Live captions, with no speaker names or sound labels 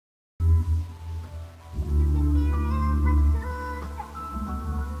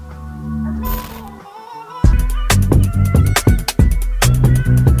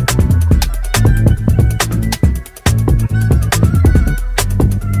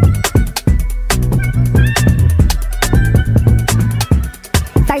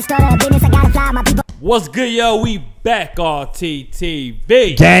What's good, yo? We back on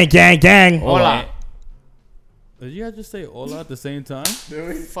TTV. Gang, gang, gang. Hola. Did you guys just say hola at the same time?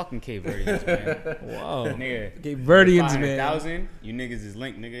 Fucking Cape Verdeans, man. Wow. Nigga. Cape Verdeans, man. 500,000, you niggas is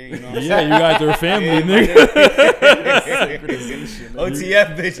linked, nigga. You know what I'm Yeah, you guys are family, nigga.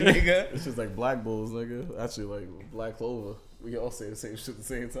 OTF, bitch, nigga. It's just like black bulls, nigga. Actually, like black clover. We all say the same shit at the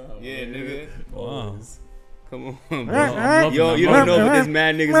same time. Yeah, nigga. Wow. Come on, bro. Yo, you don't know, but there's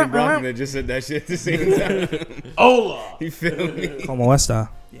mad niggas in Brooklyn that just said that shit at the same time. Hola. You feel me? Como esta?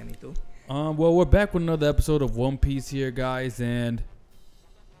 Yeah, me too. Well, we're back with another episode of One Piece here, guys, and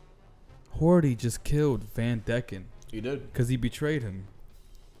HORDY just killed Van Dekken. He did. Because he betrayed him.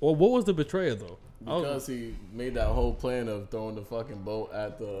 Well, what was the betrayal, though? Because he made that whole plan of throwing the fucking boat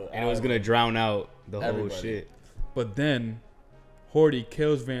at the... And it was going to drown out the whole shit. But then HORDY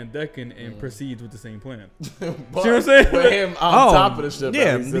kills Van Dekken and proceeds with the same plan. See what I'm saying? With him on top of the ship. Yeah,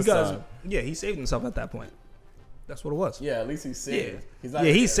 at least this because time. he saved himself at that point. That's what it was. Yeah, at least he's safe. Yeah,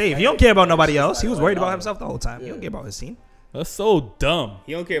 he's safe. He don't care about nobody else. He was worried about himself the whole time. He don't care about his team. That's so dumb.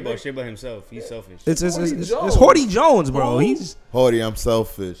 He don't care about shit about himself. He's selfish. It's HORDY Jones, bro. He's HORDY, I'm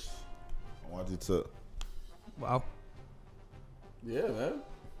selfish. I want you to. wow. Yeah, man.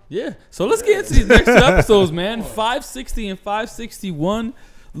 Yeah. So let's get into these next two episodes, man. 560 and 561.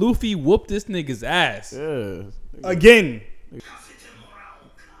 Luffy whooped this nigga's ass. Yeah. Again.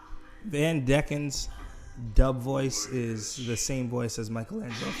 Van Dekken's dub voice is the same voice as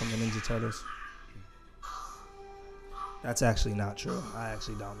Michelangelo from the Ninja Turtles. That's actually not true. I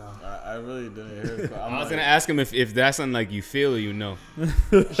actually don't know. I really didn't hear it. I was going to ask him if that's something like you feel or you know.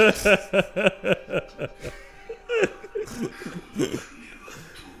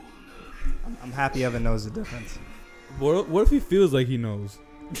 I'm happy Evan knows the difference. What if he feels like he knows?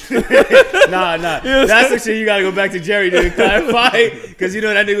 Nah. That's the shit you gotta go back to Jerry to clarify. Because you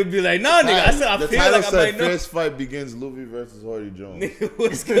know that nigga would be like, nah, nigga, I said I feel like I might know. First fight begins Luffy versus HORDY Jones. Nigga,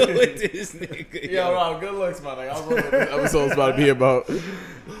 what's good with this nigga? Yo, Rob, good looks, man. Like, I was wondering what this episode's about to be about.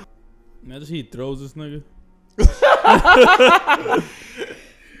 Imagine he throws this nigga.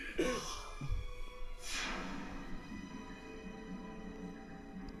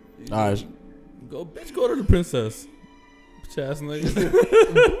 Alright. Go to the princess. Bitch ass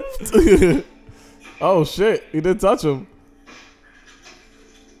nigga. Oh, shit. He did touch him.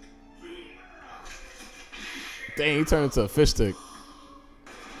 Dang, he turned into a fish stick.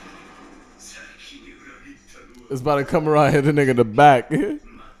 It's about to come around, hit the nigga in the back. This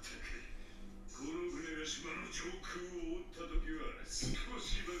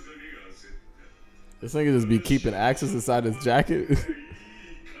nigga just be keeping axes inside his jacket.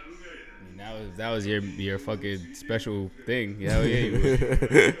 That was your fucking special thing. Hell yeah, you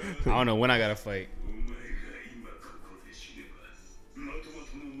would. I don't know when I gotta fight.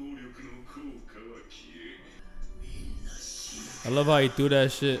 I love how he threw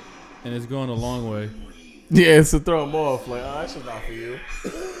that shit and it's going a long way. Yeah, it's to throw him off. Like, oh, that shit's not for you.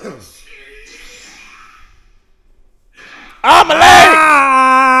 I'm a leg!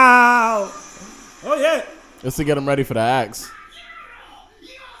 Oh, yeah. Just to get him ready for the axe.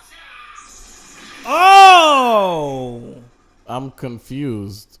 Oh! I'm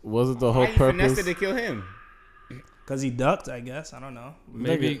confused. Was it the whole Why you purpose? finessed it to kill him? Because he ducked, I guess. I don't know.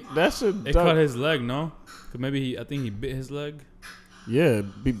 Maybe Nigga, that should it cut his leg, no? 'Cause maybe I think he bit his leg. Yeah,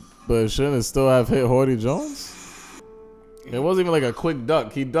 but shouldn't it still have hit HORDY Jones? It wasn't even like a quick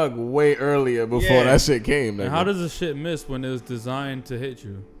duck. He ducked way earlier before that shit came. And how does the shit miss when it was designed to hit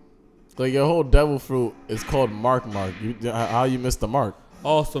you? Like, your whole devil fruit is called mark. How you missed the mark?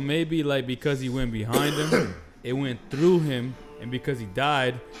 Oh, so maybe like because he went behind him, it went through him, and because he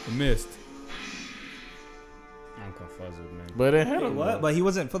died, it missed. I'm confused, man. But it hit him. What? though. But he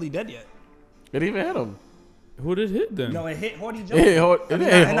wasn't fully dead yet. It even hit him. Who did it hit then? No, it hit HORDY Jones. It hit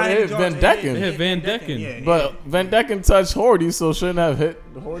Van Dekken. It hit Van Dekken. Yeah, But Van Dekken touched HORDY, so shouldn't have hit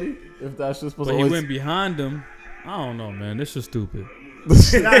HORDY if that's just supposed But to. he went behind him. I don't know, man. This is stupid.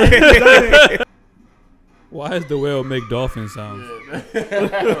 Why does the whale make dolphin sounds?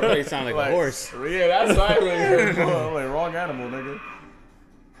 It sound like a horse. Yeah, that's like wrong animal, nigga.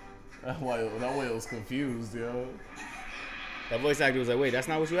 That whale was confused, yo. That voice actor was like, wait, that's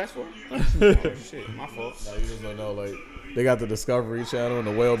not what you asked for? Oh, shit, my fault. Nah, you just don't know, like, they got the Discovery Channel and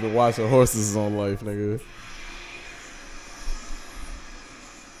the whale been watching horses his own life, nigga.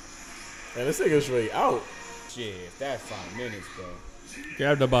 And this nigga's straight out. Shit, that's 5 minutes, bro.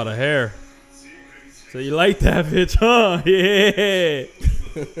 Grabbed about a hair. So you like that bitch, huh? Yeah.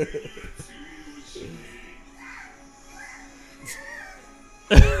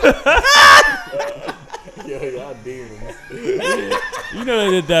 Yo, y'all demons. You know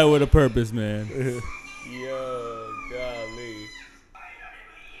they did that with a purpose, man.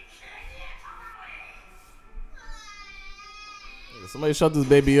 Somebody shut this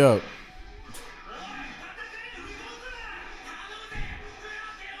baby up.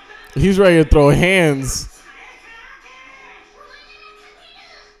 He's ready to throw hands.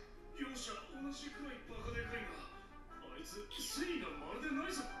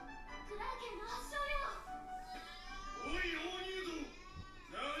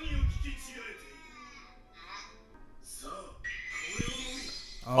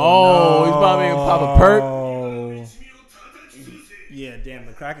 Oh, he's about to make him pop a perk. Yeah, damn,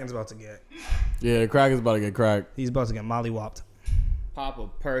 the Kraken's about to get. Yeah, the Kraken's about to get cracked. He's about to get mollywopped. Pop a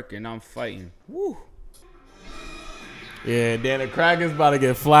perk and I'm fighting. Woo. Yeah, damn, the Kraken's about to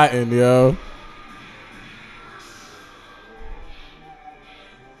get flattened, yo.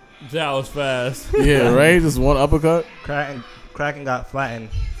 That was fast. Yeah, right? Just one uppercut. Kraken got flattened.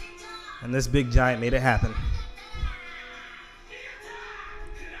 And this big giant made it happen.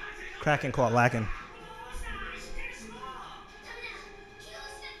 Kraken caught lacking.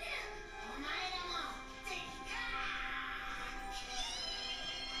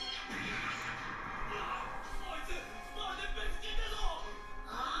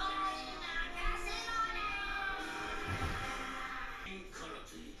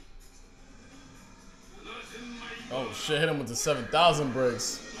 Oh, shit, hit him with the 7,000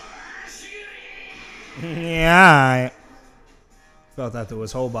 bricks. Yeah. Felt that through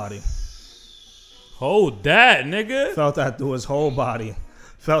his whole body. Hold that, nigga. Felt that through his whole body.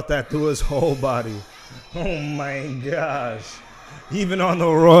 Felt that through his whole body. Oh my gosh. Even on the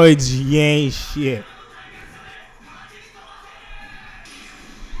roids, you ain't shit.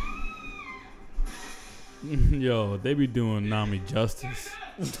 Yo, they be doing Nami justice.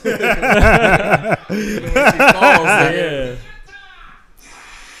 Yeah.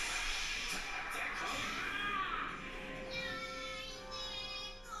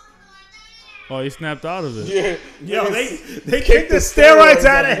 Oh, he snapped out of it. Yeah. Yo, they kicked the steroids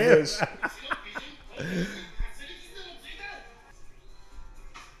out of him.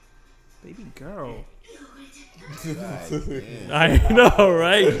 Baby girl. I know,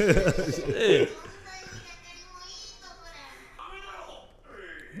 right? Shit.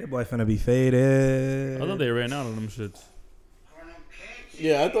 That boy finna be faded. I thought they ran out of them shits.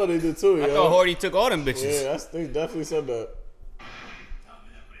 Yeah, I thought they did too, yo. I thought Hordy took all them bitches. Yeah, they definitely said that.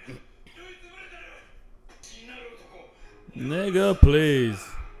 Nigga, please.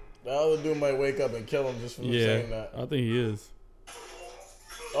 The other dude might wake up and kill him just from saying that. I think he is.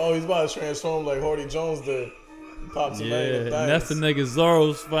 Oh, he's about to transform like Hardy Jones did. Pops him Yeah, in and that's the nigga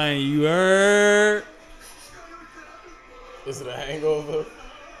Zoro's fighting. You heard? Is it a hangover?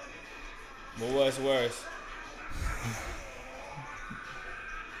 But what's worse?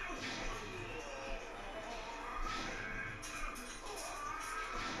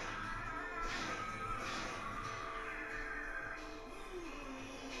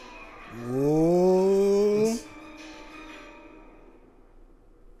 Ooh.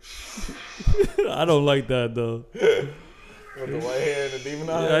 I don't like that though. With the white hair and the demon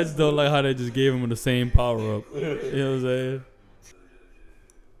eyes? Yeah, I just don't like how they just gave him the same power up. You know what I'm saying?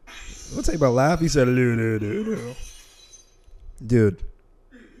 We'll take about laugh. He said, dude.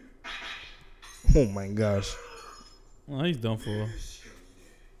 Oh my gosh. Well, he's done for.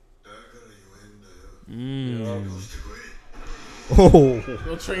 Oh.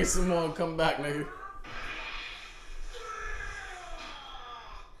 Go train some more and come back, nigga.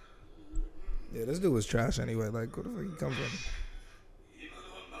 Yeah, this dude was trash anyway. Like, where the fuck he come from?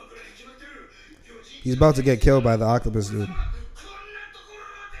 He's about to get killed by the octopus dude.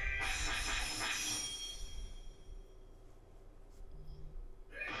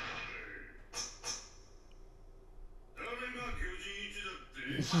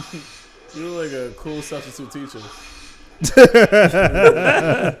 You look like a cool substitute teacher. He's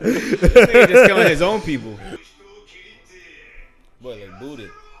just killing his own people. Boy, like booted.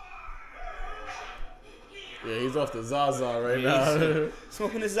 Yeah, he's off the Zaza right now.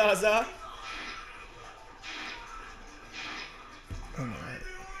 Smoking the Zaza.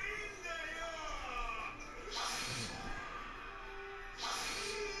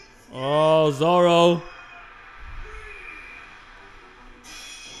 Oh, Zoro.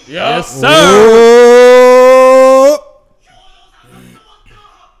 Yes, sir.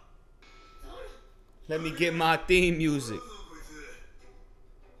 Let me get my theme music.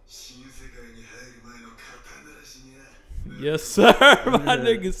 Yes, sir. My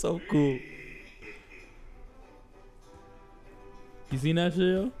nigga's so cool. You seen that shit,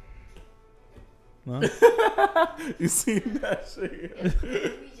 yo? No? You seen that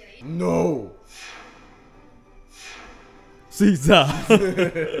shit? No. Caesar.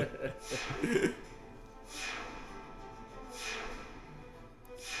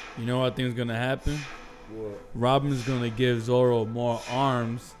 You know what I think is gonna happen? What? Robin's gonna give Zoro more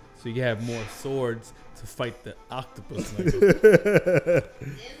arms so he can have more swords to fight the octopus nigga.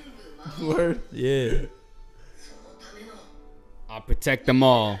 Word? Yeah. I'll protect them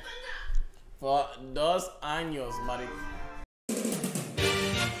all. For 2 años, marico.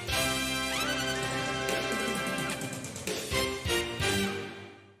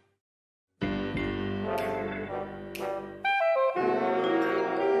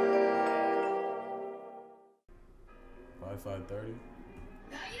 Five 30.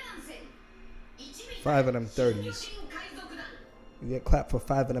 5 of them 30s. You get clapped for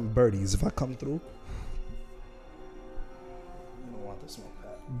 5 of them birdies if I come through. You don't want to smoke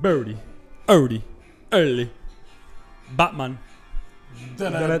that. Birdie. Early. Batman.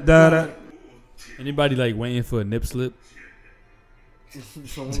 Anybody like waiting for a nip slip?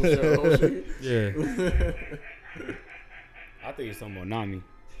 Someone share whole shit? Yeah. I think it's talking about Nami.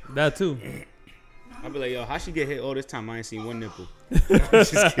 That too. I'll be like, yo, how she get hit all this time? I ain't seen one nipple.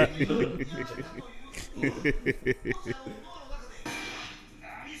 Just kidding.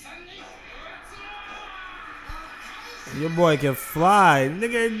 Your boy can fly.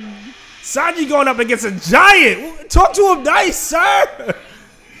 Nigga, Sanji going up against a giant. Talk to him nice, sir.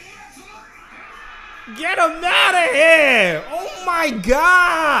 Get him out of here. Oh, my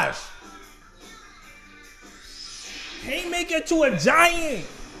gosh. Haymaker to a giant.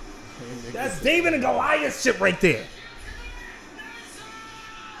 That's David and Goliath shit right there.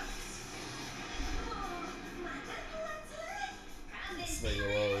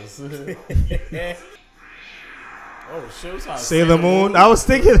 Oh shit, what's that? Sailor Moon. I was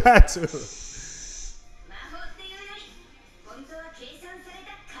thinking that too. I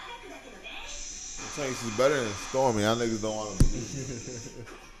think she's better than Stormy. Y'all niggas don't want to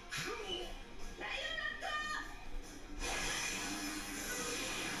believe.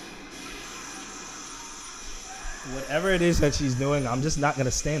 Whatever it is that she's doing, I'm just not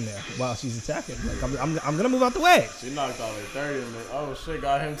gonna stand there while she's attacking. Like I'm gonna move out the way. She knocked out like 30 in there. Oh shit,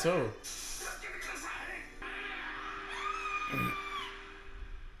 got him too.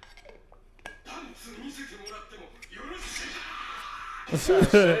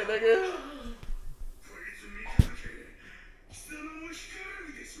 Shit, nigga.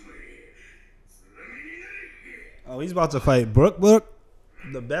 Oh, he's about to fight Brook,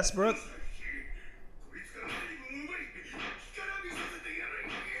 the best Brook.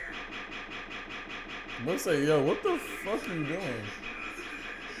 Looks like, yo, what the fuck are you doing?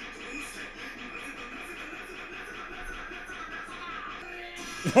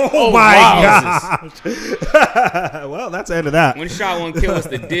 Oh my gosh. Well, that's the end of that. One shot, one kill. What's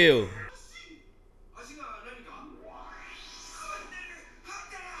the deal?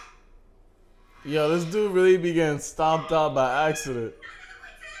 Yo, this dude really be getting stomped out by accident.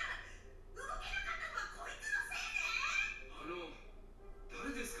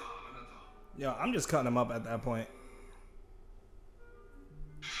 Yo, I'm just cutting him up at that point.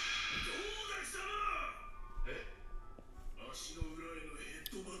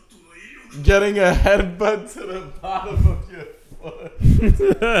 Getting a headbutt to the bottom of your foot.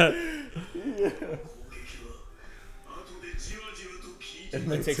 Yeah. It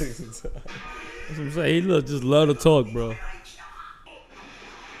makes sense. That's what I'm saying. He just love to talk, bro.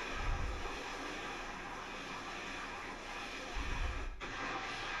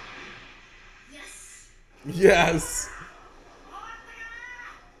 Yes.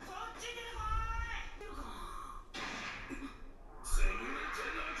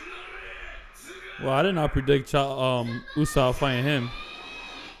 Well, I did not predict Usopp fighting him.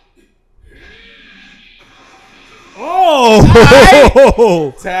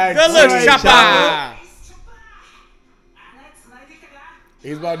 Oh! Tag. Good look, Chopper.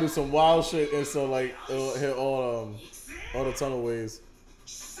 He's about to do some wild shit, and so like it'll hit all the tunnel ways.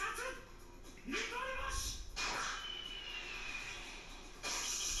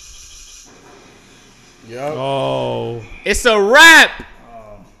 Yep. Oh. It's a wrap.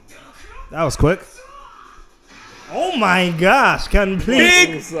 That was quick. Oh my gosh. Complete. Big.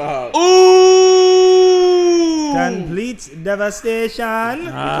 Usopp. Ooh. Complete devastation.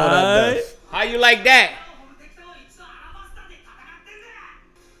 Alright. How you like that?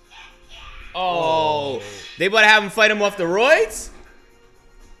 Oh. They about to have him fight him off the roids?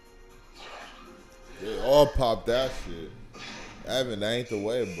 They all pop that shit. Evan, that ain't the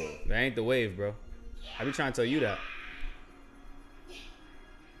way, bro. That ain't the wave, bro. I be trying to tell you that.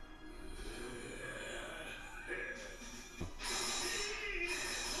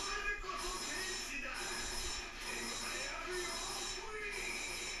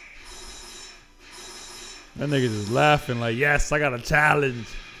 That nigga just laughing like, yes, I got a challenge.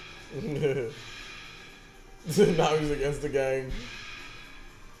 Now he's against the gang.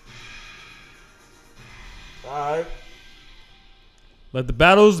 Alright. Let the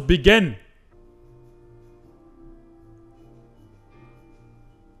battles begin.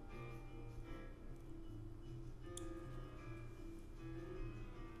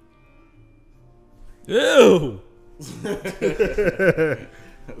 Ew. That's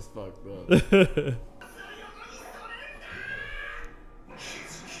fucked up.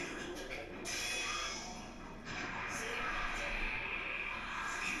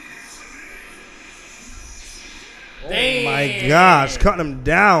 Oh my gosh, cutting him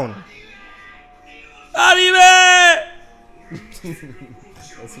down. Anime!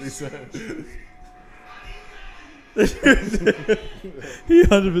 That's what he said. He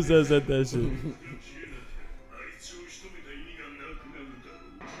 100% said that shit.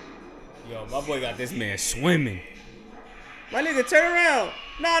 Yo, my boy got this man swimming. My nigga, turn around.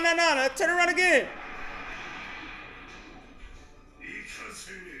 No. Turn around again.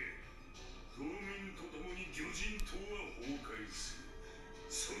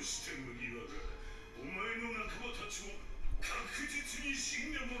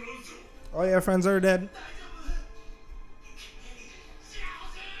 All your friends are dead.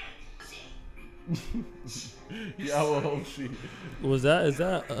 Yeah, well, hope she. Is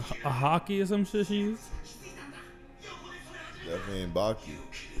that a hockey or some shit she used? Definitely in Baki.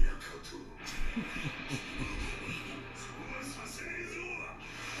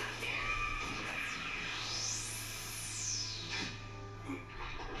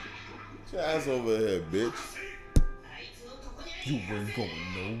 Get your ass over here, bitch. You ain't going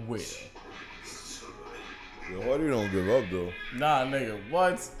nowhere. Yo, Hardy don't give up though. Nah, nigga.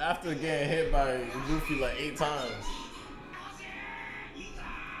 What? After getting hit by Luffy like 8 times.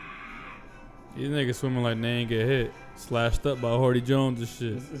 These niggas swimming like they ain't get hit. Slashed up by Hardy Jones and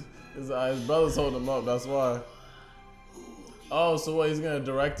shit. His brother's holding him up. That's why. Oh, so what? He's gonna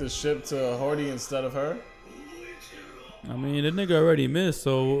direct the ship to Hardy instead of her? I mean, that nigga already missed,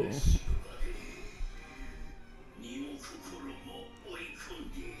 so.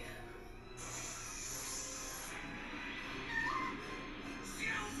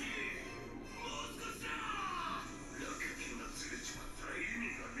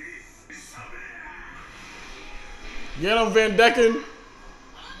 Get him, Van Dekken.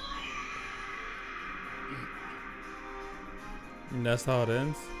 And that's how it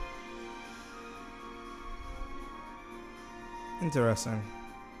ends. Interesting.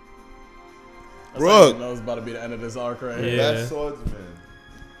 Brooke. That was about to be the end of this arc right here. Yeah. Best swordsman.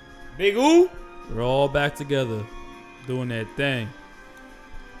 Big ooh. We're all back together, doing that thing.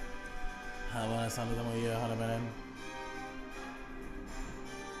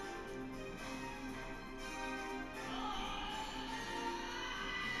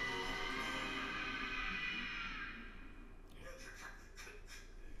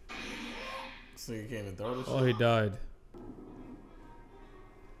 So you can't even throw this shit? Oh, he died.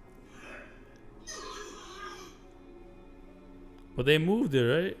 But they moved it,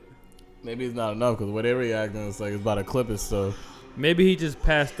 right? Maybe it's not enough because the way they reacting, it's like it's about to clip his stuff. Maybe he just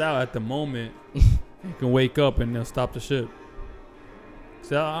passed out at the moment. He can wake up and they'll stop the ship.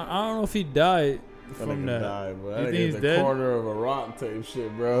 So I don't know if he died from that. Died, bro. You That think nigga's he's the dead? corner of a rock tape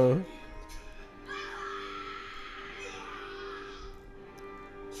shit, bro.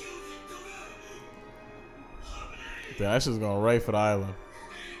 That shit's going right for the island.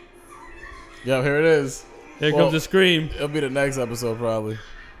 Yo, here it is. Here comes the scream. It'll be the next episode, probably.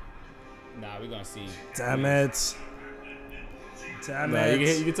 Nah, we gonna see. Damn it. Damn Nah, it.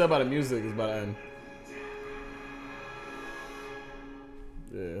 you can tell by the music it's about to end.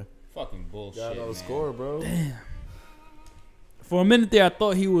 Yeah. Fucking bullshit. Gotta know the man. score, bro. Damn. For a minute there, I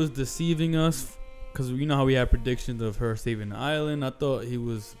thought he was deceiving us, because you know how we had predictions of her saving the island. I thought she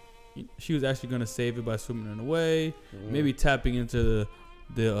was actually gonna save it by swimming it away, maybe tapping into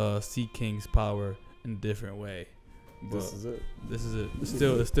the Sea King's power in a different way. But This is it. This is it.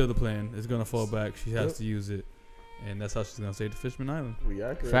 It's still the plan. It's gonna fall back. She has to use it, and that's how she's gonna save the Fishman Island. We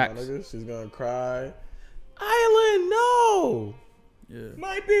accurate, Facts. my nigga. She's gonna cry. Island, no! Yeah.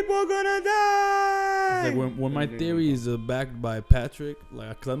 My people are gonna die. It's like when my theories are backed by Patricrt,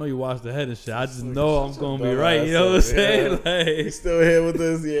 like, cause I know you watched the head and shit. I just know I'm gonna be right. You know what I'm saying? You Like, still here with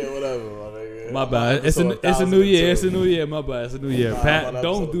us? Yeah, whatever, my nigga. my I'm on bad. It's a episode new year. 1002. It's a new year. My bad. It's a new year. Nah, I'm Pat, on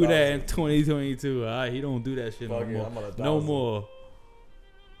don't episode do that in 1000. 2022. All right, he don't do that shit no Fuck it, more. I'm on 1000. No more.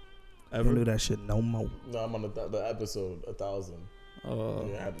 I don't do that shit no more. No, I'm on the episode 1000. Yeah, I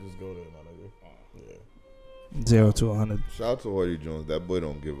had to just go there, my nigga. Yeah. 0 to 100. Shout out to Hardy Jones. That boy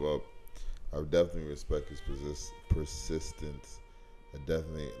don't give up. I would definitely respect his persistence I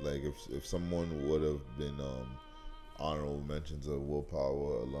definitely like if someone would have been honorable mentions of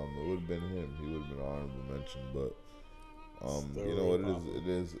Willpower alum, it would have been him. He would have been an honorable mention. But you know what it is? It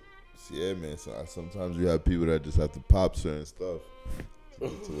is. Yeah, man. So sometimes you have people that just have to pop certain stuff to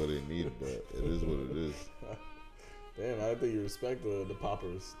get to what they need, but it is what it is. Damn, I think you respect the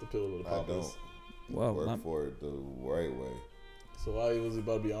poppers, the pill of the poppers. I don't. Wow, Work for it the right way. So why was he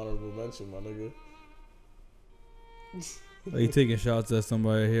about to be honorable mention, my nigga? Are you taking shots at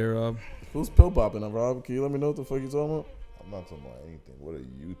somebody here, Rob? Who's pill popping up, Rob? Can you let me know what the fuck you talking about? I'm not talking about anything. What are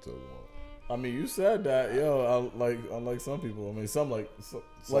you talking about? I mean, you said that, yo. Unlike some people. I mean, some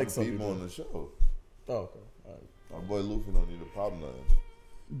people on the show. Oh, okay. All right. My boy Luffy don't need to pop nothing.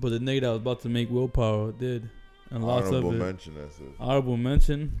 But the nigga that was about to make Willpower did. And lots Honorable of it. mention, that's it. Honorable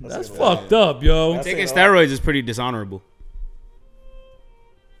mention? That's it. fucked up, yo. Taking steroids is pretty dishonorable.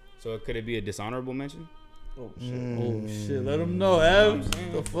 So could it be a dishonorable mention? Oh shit. Oh shit, let him know, Ev.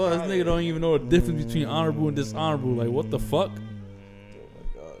 The fuck? This nigga don't even know the difference between honorable and dishonorable. Like, what the fuck? Oh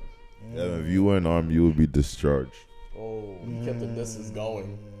my god. Yeah, if you weren't armed, you would be discharged. Oh, you kept the disses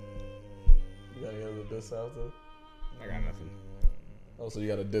going. You got any other diss out there? I got nothing. Oh, so you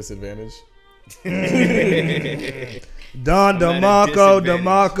got a disadvantage? Don I'm at a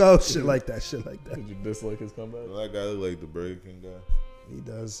DeMarco, shit like that. Did you dislike his comeback? That guy look like the Burger King guy. He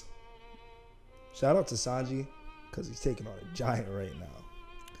does. Shout out to Sanji, because he's taking on a giant right now.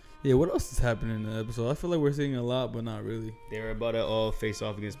 Yeah, what else is happening in the episode? I feel like we're seeing a lot, but not really. They were about to all face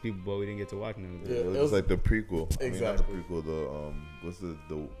off against people, but we didn't get to watch none of Yeah, it. It was like the prequel. Exactly. I mean, not the prequel. What's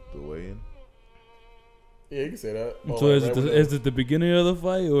the weigh-in? Yeah, you can say that. So is it the beginning of the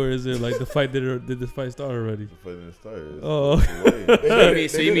fight, or is it like the fight did the fight start already? The fight didn't start. Oh.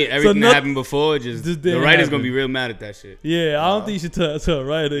 So you mean everything that happened before? Just the didn't writer's happen. gonna be real mad at that shit. Yeah, I don't think you should tell a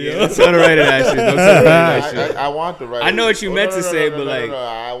writer, yo. Don't tell the writer that shit. Don't tell the writer that shit. I want the writer. I know what you meant to say, but like,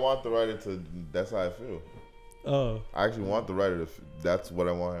 I want the writer to. That's how I feel. Oh, I actually want the writer to. That's what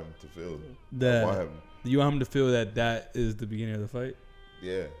I want him to feel. I that want him. you want him to feel that is the beginning of the fight.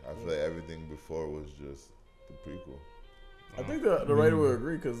 Yeah, I feel like everything before was just the prequel. I think the writer would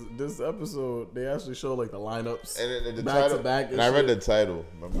agree because this episode they actually show like the lineups And the back title, to back. and I read the title.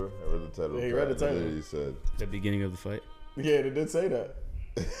 Remember, I read the title. Yeah, he read the title. He said the beginning of the fight. Yeah, they did say that.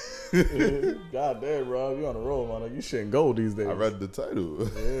 God damn, Rob, you on a roll, man. Like, you shitting gold these days. I read the title.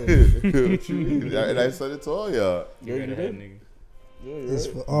 Yeah. What you mean? And I said it to all y'all. Yeah, you did. Nigga. Yeah, It's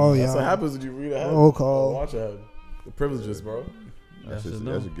right. for all That's what y'all. happens when you read ahead. Roll call. Watch ahead. The privileges, bro. I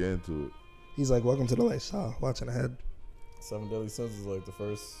should get into it. He's like, welcome to the lifestyle. Watching ahead. 7 Deadly Sins is like the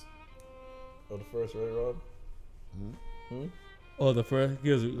first, right, Rob? Oh, the first. I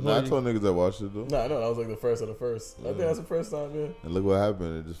told niggas that watched it though. No, that was like the first of the first. I think that's the first time, yeah. And look what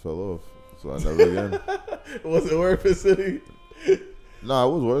happened. It just fell off. So I never again. Was it worth it, City? No,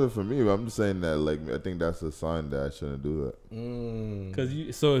 it was worth it for me. But I'm just saying that, like, I think that's a sign that I shouldn't do that.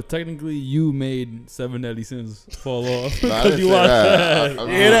 Because so technically you made 7 Deadly Sins fall off. No, I didn't you say watched that.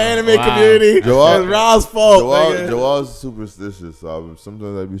 Yeah, the anime Wow. community. Joel- It's Rob's fault. nigga. Joel's superstitious, so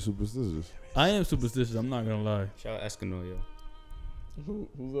sometimes I'd be superstitious. I am superstitious. I'm not gonna lie. Shout out Escanor, yo.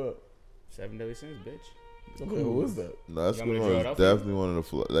 Who's that? 7 Deadly Sins, bitch. Okay, who is that? No, that's You want me to draw it was out for you? definitely one of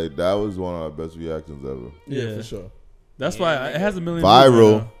the like that was one of our best reactions ever. Yeah. For sure. That's Yeah, why nigga. it has a million Viral.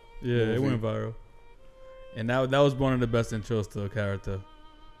 views right now. Yeah, it Movie. went viral. And that was one of the best intros to a character.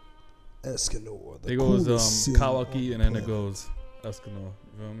 Escanor. It goes Kawaki and then it goes Escanor.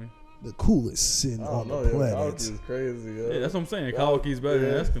 You feel me? The coolest sin I on don't know, the yo. Kawaki planet. is crazy, yo. Yeah, that's what I'm saying. Kawaki's better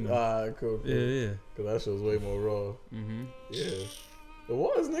than Escanor. Alright, cool. Yeah. Because that show's way more raw. Mm-hmm. Yeah. It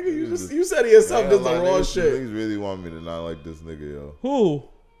was, nigga. You said it yourself. This is the raw shit. Niggas really want me to not like this nigga, yo. Who?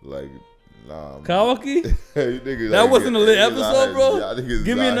 Like, nah. Kawaki? You niggas That like, wasn't a lit niggas episode, out bro. here. Y'all niggas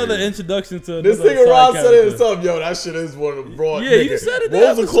Give me out another here. introduction to This another nigga side Rob said it character. himself. Yo, that shit is one of the raw. Yeah, nigga. you said it.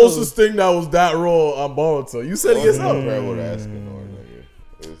 What was the closest thing that was that raw on Boruto? You said it yourself. Comparable to Escanor, nigga.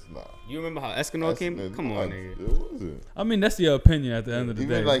 It's not. You remember how Escanor came? Come on, nigga. It wasn't. I mean, that's your opinion at the end of the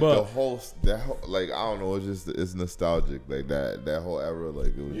Even day. like but the whole, like I don't know, it's nostalgic. Like that whole era, like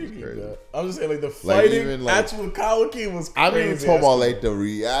it was You just get crazy. that. I'm just saying, like the Like, fighting, even, like- actual Kawaki was crazy. I'm even talking about like the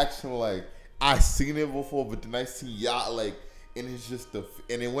reaction. Like I seen it before, but then I see y'all like, and it's just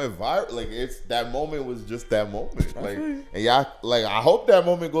and it went viral. Like it's that moment was just that moment. Like and y'all like I hope that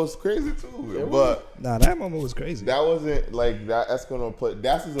moment goes crazy too. But Nah, that moment was crazy. that wasn't like that. That's gonna put.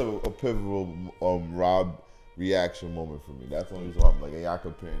 That's just a pivotal Rob reaction moment for me. That's the only reason why I'm like, y'all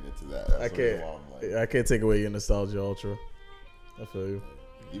comparing it to that. That's I the only reason can't. why I'm like, I can't take away your nostalgia, Ultra. I feel you.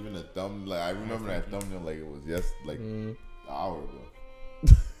 even the thumb. Like I remember that thumbnail like it was like an hour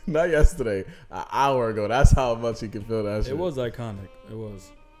ago. Not yesterday. An hour ago. That's how much he can feel that shit. It was iconic. It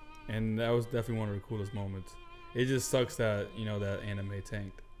was. And that was definitely one of the coolest moments. It just sucks that, that anime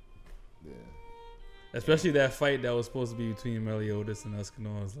tanked. Yeah. Especially that fight that was supposed to be between Meliodas and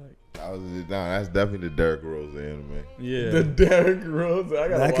Escanor. I was like, that's definitely the Derrick Rose anime. Yeah. The Derrick Rose. I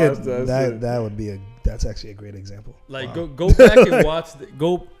gotta watch that. That would be that's actually a great example. Like go back and watch.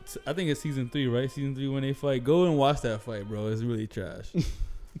 I think it's season 3, right? Season 3 when they fight. Go and watch that fight, bro. It's really trash.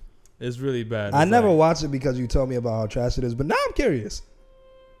 It's really bad. I never watched it because you told me about how trash it is, but now I'm curious.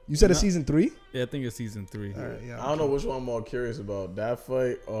 You said it's season 3? Yeah, I think it's season 3. All right, yeah, I don't know which one I'm more curious about, that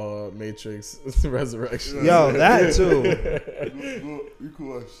fight or Matrix Resurrection. Yo, that too. You could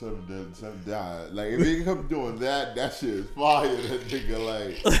watch 7 Dead, 7 Die. Like, if you come doing that shit is fire. That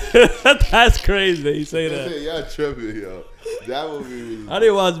nigga, like. That's crazy that you say that. Y'all tripping, yo. That would be really. I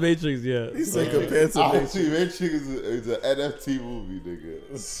didn't watch Matrix yet. He said compared to Matrix. Matrix is an NFT movie,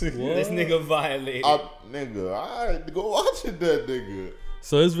 nigga. This nigga violated. Nigga, alright, go watch it, that nigga.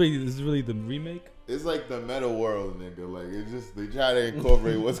 So it's really the remake? It's like the meta world, nigga. Like, it's just, they try to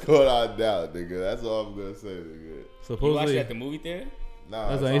incorporate what's going on now, nigga. That's all I'm gonna say, nigga. Supposedly, you watched it at the movie theater? Nah,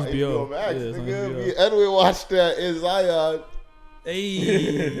 that's it's on HBO. Max, Yeah, nigga. Me and Edwin watched that in Zion.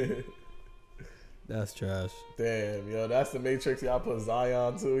 Hey. That's trash. Damn, yo, that's the Matrix y'all put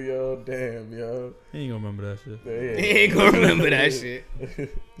Zion to, yo. Damn, yo. He ain't gonna remember that shit. He ain't gonna remember that shit.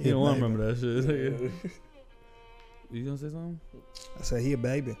 He don't want to remember that shit. You gonna say something? I said he a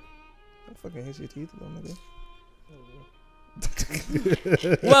baby. Don't fucking hit your teeth, little nigga.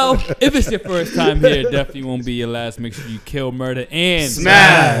 Well, if it's your first time here, it definitely won't be your last. Make sure you kill, murder, and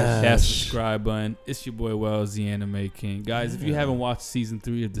smash that subscribe button. It's your boy Wells, the Anime King. Guys, if you haven't watched season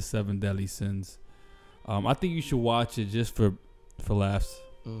 3 of the 7 Deadly Sins, I think you should watch it just for laughs.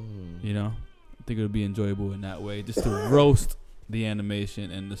 You know, I think it'll be enjoyable in that way, just to roast the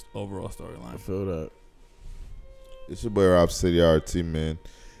animation and the overall storyline. I feel that. It's your boy Robcityrt, man.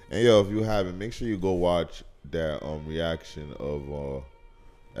 And yo, if you haven't, make sure you go watch that reaction of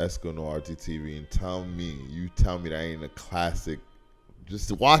Escanor RTTV and tell me that ain't a classic.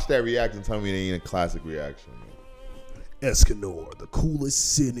 Just watch that reaction and tell me that ain't a classic reaction, man. Escanor, the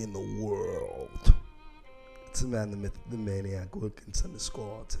coolest city in the world. It's the man, the myth, the maniac, Wilkins _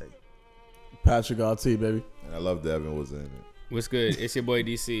 RT. Patricrt, baby. And I love Devin was in it. What's good? It's your boy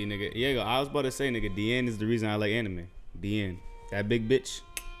DC, nigga. Yeah, I was about to say, nigga, DN is the reason I like anime. DN. That big bitch.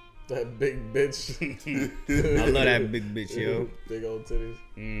 That big bitch. I love that big bitch, yo. Big old titties.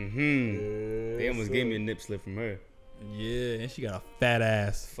 Mm-hmm. They almost gave me a nip slip from her. Yeah, and she got a fat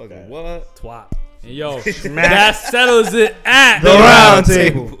ass. Fucking what? Twat. And yo, that settles it at the round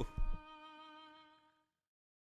table.